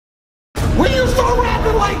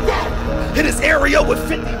area with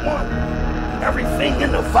 51. Everything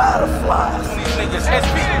in the Vada flies. These niggas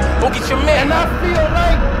SP, go get your man. And I feel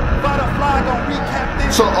like Vada fly gonna recap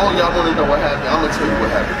this. So, oh, y'all want to know what happened? I'm gonna tell you what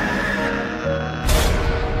happened.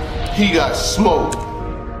 He got smoked.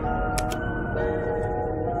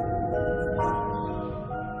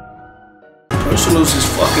 Personals is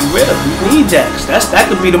fucking real. We need that. That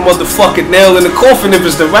could be the motherfucking nail in the coffin if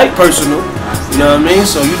it's the right personal. You know what I mean?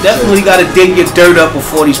 So you definitely gotta dig your dirt up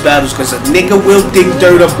before these battles, cause a nigga will dig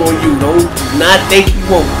dirt up on you. Don't not think he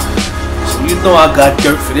won't. So you know I got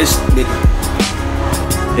dirt for this nigga.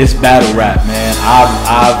 It's battle rap, man.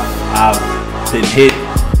 I've been hit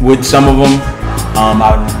with some of them.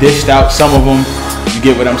 I've dished out some of them. You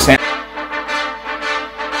get what I'm saying?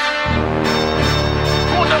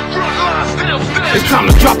 It's time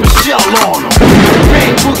to drop a shell on them.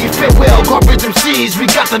 Rain, boogie, farewell, garbage MCs. We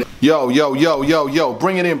got the Yo,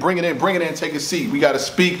 bring it in, take a seat. We gotta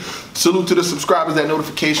speak. Salute to the subscribers, that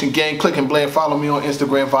notification gang. Click and blend, follow me on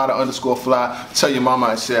Instagram, Vada_fly. Tell your mama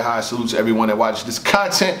I said hi. Salute to everyone that watches this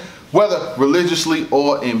content, whether religiously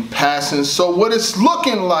or in passing. So what it's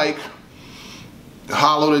looking like,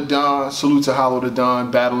 Hollow the Don, salute to Hollow the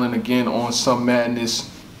Don, battling again on Some Madness.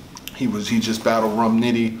 He just battled Rum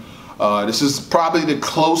Nitty. This is probably the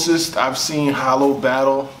closest I've seen Hollow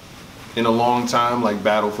battle in a long time, like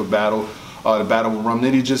battle for battle. The battle with Rum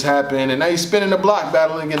Nitty just happened, and now he's spinning the block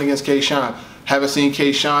battling again against K-Shine. Haven't seen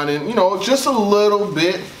K-Shine in, you know, just a little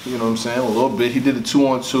bit, you know what I'm saying, a little bit. He did a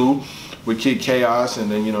 2-on-2 with Kid Chaos,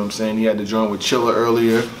 and then, you know what I'm saying, he had to join with Chiller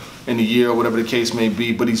earlier in the year, whatever the case may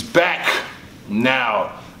be, but he's back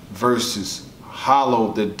now versus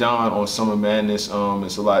Hollow the Don on Summer Madness.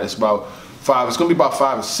 It's about 5, it's gonna be about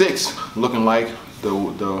 5 or 6, looking like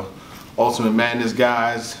the Ultimate Madness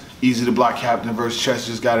guys. Easy to Block Captain versus Chess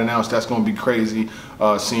just got announced. That's gonna be crazy,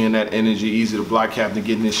 seeing that energy. Easy to Block Captain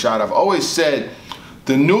getting this shot. I've always said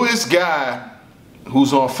the newest guy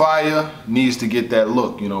who's on fire needs to get that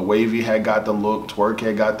look. You know, Wavy had got the look, Twerk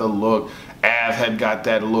had got the look, Av had got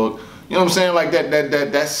that look. You know what I'm saying? Like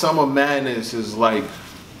that Summer Madness is like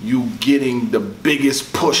you getting the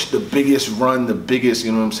biggest push, the biggest run, the biggest,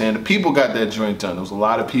 you know what I'm saying? The people got that joint done. There was a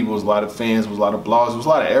lot of people, there was a lot of fans, there was a lot of bloggers, there was a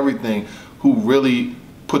lot of everything who really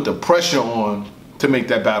put the pressure on to make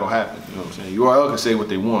that battle happen. You know what I'm saying? URL can say what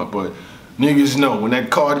they want, but niggas know when that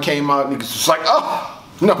card came out, niggas was like, oh,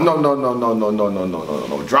 no,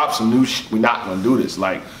 drop some new shit. We're not gonna do this.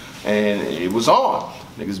 Like, and it was on.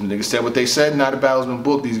 Niggas said what they said. Now the battle's been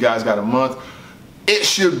booked. These guys got a month. It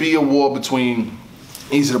should be a war between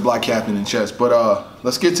Easy to Block Captain and Chess. But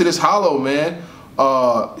let's get to this Hollow, man.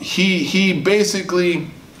 He basically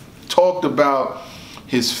talked about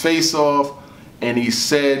his face-off, and he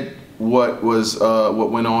said what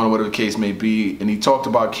went on, or whatever the case may be, and he talked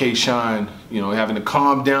about K-Shine, you know, having to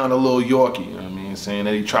calm down a little Yorkie, you know what I mean, saying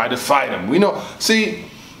that he tried to fight him. We know, see,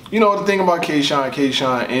 you know the thing about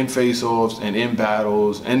K-Shine in face-offs and in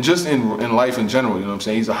battles and just in life in general, you know what I'm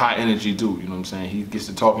saying, he's a high energy dude, you know what I'm saying, he gets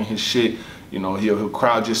to talking his shit, you know, he'll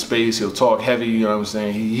crowd your space, he'll talk heavy, you know what I'm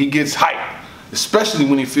saying, he gets hyped, especially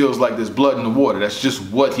when he feels like there's blood in the water. That's just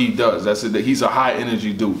what he does. That's it. He's a high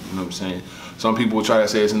energy dude, you know what I'm saying. Some people will try to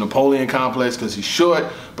say it's a Napoleon complex because he's short,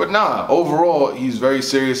 but nah, overall, he's very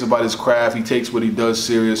serious about his craft. He takes what he does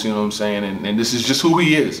serious, you know what I'm saying, and this is just who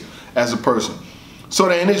he is as a person. So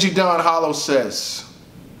the Energy Don Hollow says,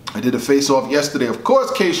 I did a face-off yesterday. Of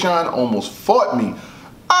course, K-Shine almost fought me.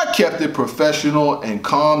 I kept it professional and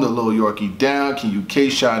calmed the little Yorkie down. Can you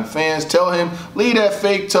K-Shine fans tell him, leave that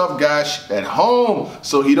fake tough guy at home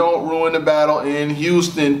so he don't ruin the battle in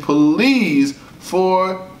Houston, please,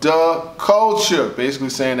 for the culture. Basically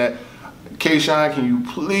saying that, K-Shine, can you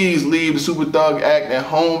please leave the Super Thug act at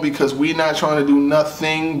home because we're not trying to do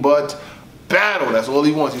nothing but battle. That's all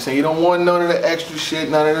he wants. He's saying he don't want none of the extra shit,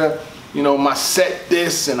 none of the, you know, my set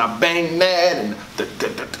this and I bang that and the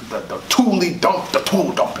toolie dump, the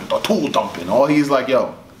tool dumping. All he's like,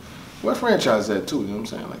 yo, what franchise is that too? You know what I'm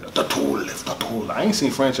saying? Like the tool lift, the tool. I ain't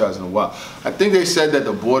seen franchise in a while. I think they said that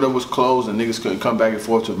the border was closed and niggas couldn't come back and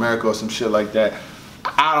forth to America or some shit like that.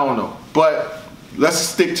 I don't know. But let's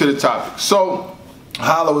stick to the topic. So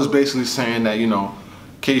Hollow is basically saying that, you know,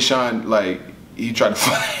 K-Shine, like, he tried to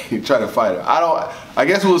fight her. I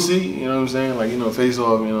guess we'll see, you know what I'm saying? Like, you know,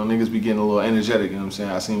 face-off, you know, niggas be getting a little energetic, you know what I'm saying?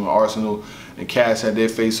 I seen when Arsenal and Cass had their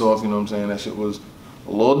face-off, you know what I'm saying? That shit was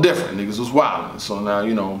a little different. Niggas was wilding. So now,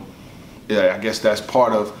 you know, yeah, I guess that's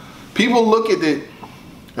part of, people look at it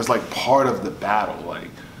as like part of the battle. Like,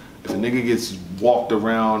 if a nigga gets walked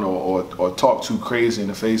around or talk too crazy in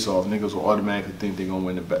the face-off, niggas will automatically think they're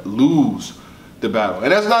gonna lose the battle.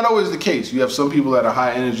 And that's not always the case. You have some people that are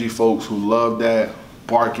high energy folks who love that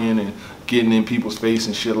barking and getting in people's face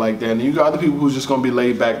and shit like that. And you got other people who's just gonna be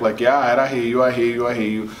laid back, like, yeah, all right, I hear you, I hear you, I hear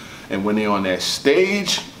you. And when they're on that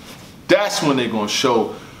stage, that's when they're gonna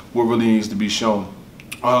show what really needs to be shown.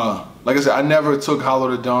 Like I said, I never took Hollow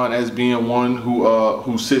the Don as being one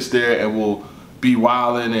who sits there and will be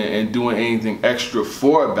wilding and doing anything extra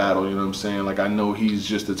for a battle, you know what I'm saying? Like, I know he's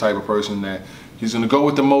just the type of person that he's gonna go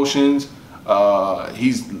with the motions.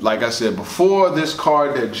 He's, like I said, before this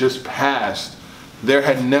card that just passed, there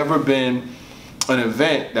had never been an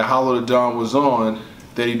event that Hollow the Don was on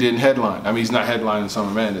that he didn't headline. I mean, he's not headlining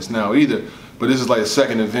Summer Madness now either, but this is like a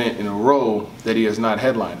second event in a row that he has not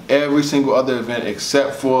headlined. Every single other event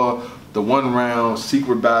except for the 1 round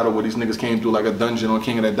secret battle where these niggas came through like a dungeon on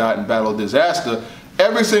King of the Dot and Battle of Disaster,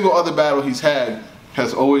 every single other battle he's had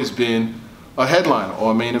has always been a headliner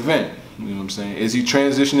or a main event. You know what I'm saying? Is he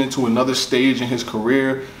transitioning to another stage in his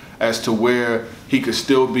career as to where he could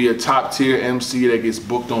still be a top tier MC that gets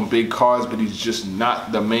booked on big cards, but he's just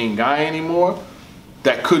not the main guy anymore?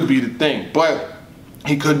 That could be the thing. But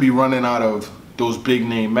he could be running out of those big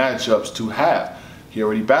name matchups to have. He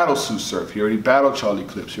already battled Sue Surf. He already battled Charlie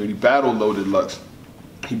Clips. He already battled Loaded Lux.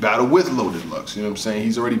 He battled with Loaded Lux. You know what I'm saying?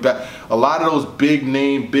 He's already a lot of those big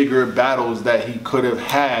name, bigger battles that he could have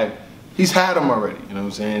had. He's had them already. You know what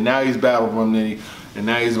I'm saying? And now he's battled Rum Nitty, and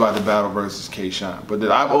now he's about to battle versus K-Shine. But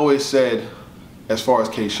that I've always said, as far as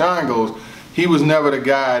K-Shine goes, he was never the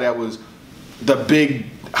guy that was the big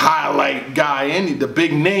highlight guy, the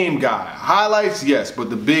big name guy. Highlights, yes, but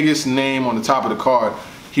the biggest name on the top of the card,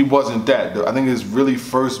 he wasn't that. I think his really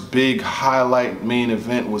first big highlight main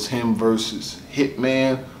event was him versus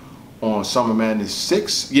Hitman on Summer Madness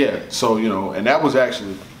 6. Yeah, so, you know, and that was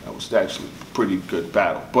actually a pretty good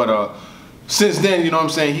battle. But since then, you know what I'm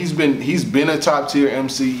saying, he's been a top tier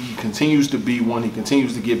MC. He continues to be one. He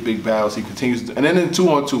continues to get big battles. He continues to, and then in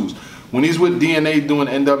 2-on-2s, when he's with DNA doing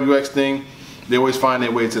NWX thing, they always find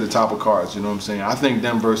their way to the top of cards. You know what I'm saying? I think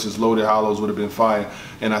them versus Loaded Hollows would have been fire,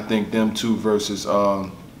 and I think them two versus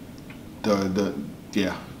Loaded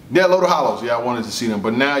Hollows. Yeah, I wanted to see them,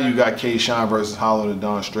 but now you got K-Shine versus Hollow the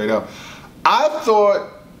Don straight up. I thought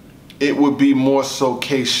it would be more so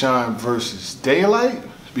K-Shine versus Daylight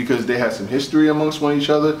because they had some history amongst each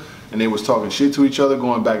other and they was talking shit to each other,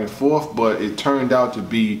 going back and forth. But it turned out to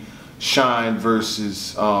be Shine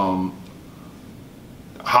versus Hollow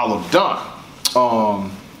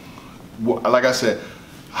Don. Like I said,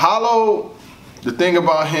 Hollow, the thing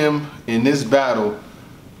about him in this battle,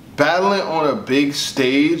 battling on a big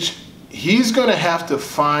stage, he's gonna have to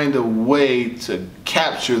find a way to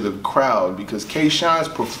capture the crowd because K-Shine's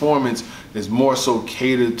performance is more so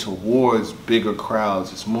catered towards bigger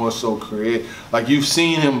crowds. It's more so creative. Like, you've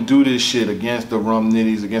seen him do this shit against the Rum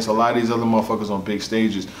Nitties, against a lot of these other motherfuckers on big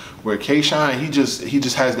stages. Where K-Shine, he just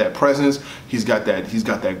has that presence. He's got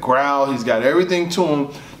that growl. He's got everything to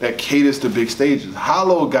him that caters to big stages.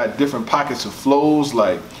 Hollow got different pockets of flows.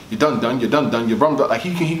 Like, you done, you done, you rum. Like,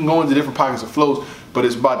 he can go into different pockets of flows, but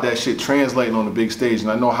it's about that shit translating on the big stage.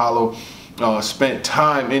 And I know Hollow spent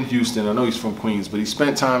time in Houston. I know he's from Queens, but he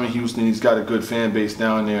spent time in Houston. He's got a good fan base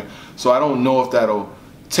down there. So I don't know if that'll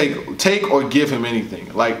take or give him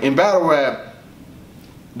anything. Like, in battle rap,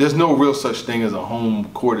 there's no real such thing as a home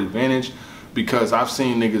court advantage because I've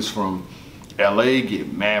seen niggas from LA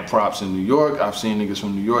get mad props in New York. I've seen niggas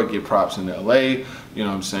from New York get props in LA. You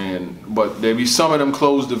know what I'm saying? But there be some of them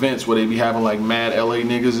closed events where they be having like mad LA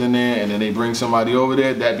niggas in there and then they bring somebody over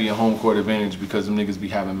there. That'd be a home court advantage because them niggas be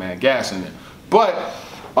having mad gas in there. But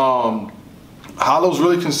Hollow's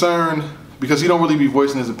really concerned because he don't really be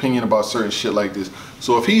voicing his opinion about certain shit like this.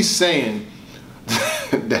 So if he's saying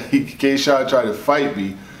that K-Shine tried to fight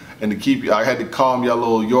me and to keep I had to calm y'all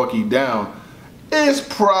little Yorkie down, it's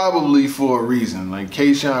probably for a reason. Like,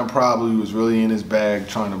 K-Shine probably was really in his bag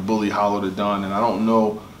trying to bully Hollow the Don, and I don't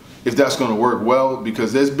know if that's gonna work well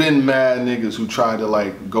because there's been mad niggas who try to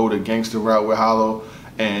like go the gangster route with Hollow,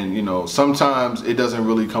 and you know, sometimes it doesn't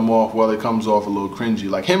really come off well. It comes off a little cringy.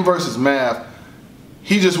 Like him versus Math,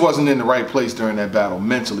 he just wasn't in the right place during that battle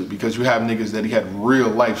mentally because you have niggas that he had real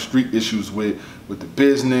life street issues with the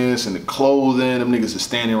business and the clothing. Them niggas are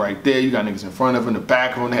standing right there. You got niggas in front of him, in the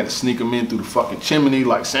back of him. They had to sneak him in through the fucking chimney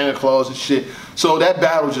like Santa Claus and shit. So that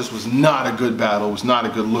battle just was not a good battle. It was not a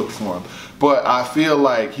good look for him. But I feel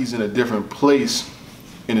like he's in a different place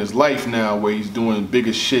in his life now where he's doing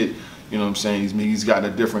bigger shit. You know what I'm saying? He's got a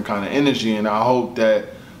different kind of energy, and I hope that,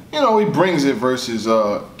 you know, he brings it versus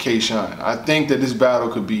K-Shine. I think that this battle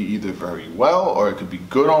could be either very well or it could be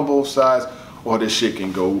good on both sides, or this shit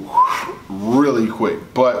can go really quick.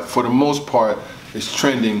 But for the most part, it's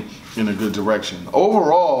trending in a good direction.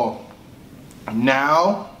 Overall,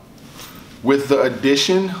 now with the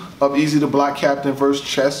addition of Easy the Block Captain versus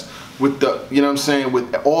Chess, with the, you know what I'm saying,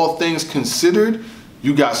 with all things considered,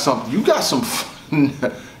 you got something. You got some.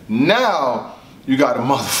 Now you got a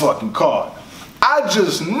motherfucking card. I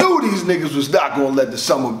just knew these niggas was not gonna let the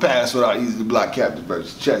summer pass without Easy the Block Captain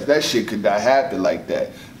versus Chess. That shit could not happen like that.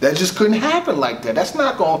 That just couldn't happen like that. That's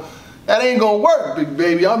not gonna. That ain't gonna work, big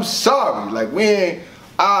baby. I'm sorry. Like, we ain't.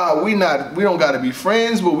 We don't gotta be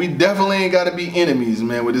friends, but we definitely ain't gotta be enemies,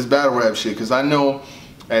 man, with this battle rap shit. Cause I know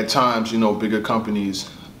at times, you know, bigger companies,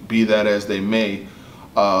 be that as they may,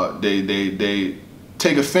 they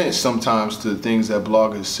take offense sometimes to the things that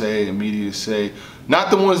bloggers say and media say.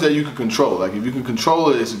 Not the ones that you can control. Like, if you can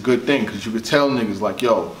control it, it's a good thing, cause you could tell niggas like,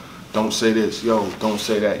 yo, don't say this, yo, don't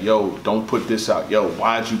say that, yo, don't put this out, yo,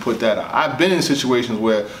 why'd you put that out? I've been in situations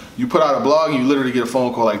where you put out a blog and you literally get a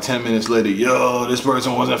phone call like 10 minutes later, yo, this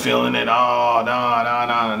person wasn't feeling it, oh,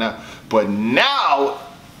 nah. But now,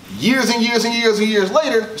 years and years and years and years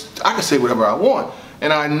later, I can say whatever I want.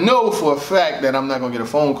 And I know for a fact that I'm not gonna get a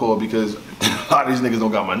phone call because a lot of these niggas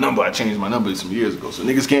don't got my number. I changed my number some years ago. So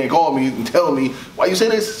niggas can't call me and tell me, why you say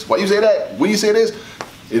this, why you say that, when you say this.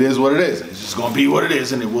 It is what it is. It's just gonna be what it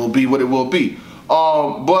is, and it will be what it will be.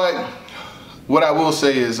 But what I will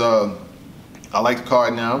say is, I like the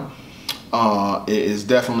card now. It is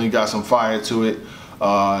definitely got some fire to it.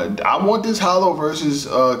 I want this Hollow versus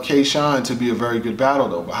K-Shine to be a very good battle,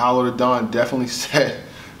 though. But Hollow the Don definitely said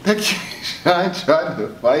that K-Shine tried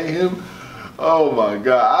to fight him. Oh my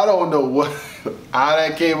God! I don't know how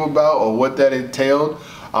that came about or what that entailed.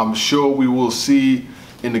 I'm sure we will see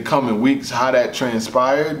in the coming weeks how that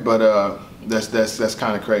transpired, but that's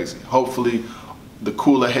kind of crazy. Hopefully the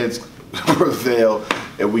cooler heads prevail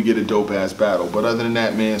and we get a dope ass battle. But other than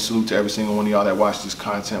that, man, salute to every single one of y'all that watch this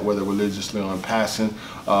content, whether religiously or in passing.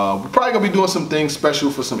 We're probably gonna be doing some things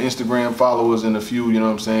special for some Instagram followers and a few, you know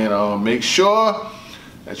what I'm saying. Make sure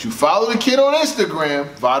that you follow the kid on Instagram,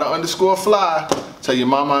 Vada_fly. Tell your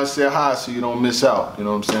mama I said hi so you don't miss out, you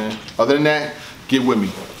know what I'm saying. Other than that, get with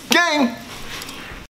me. Gang!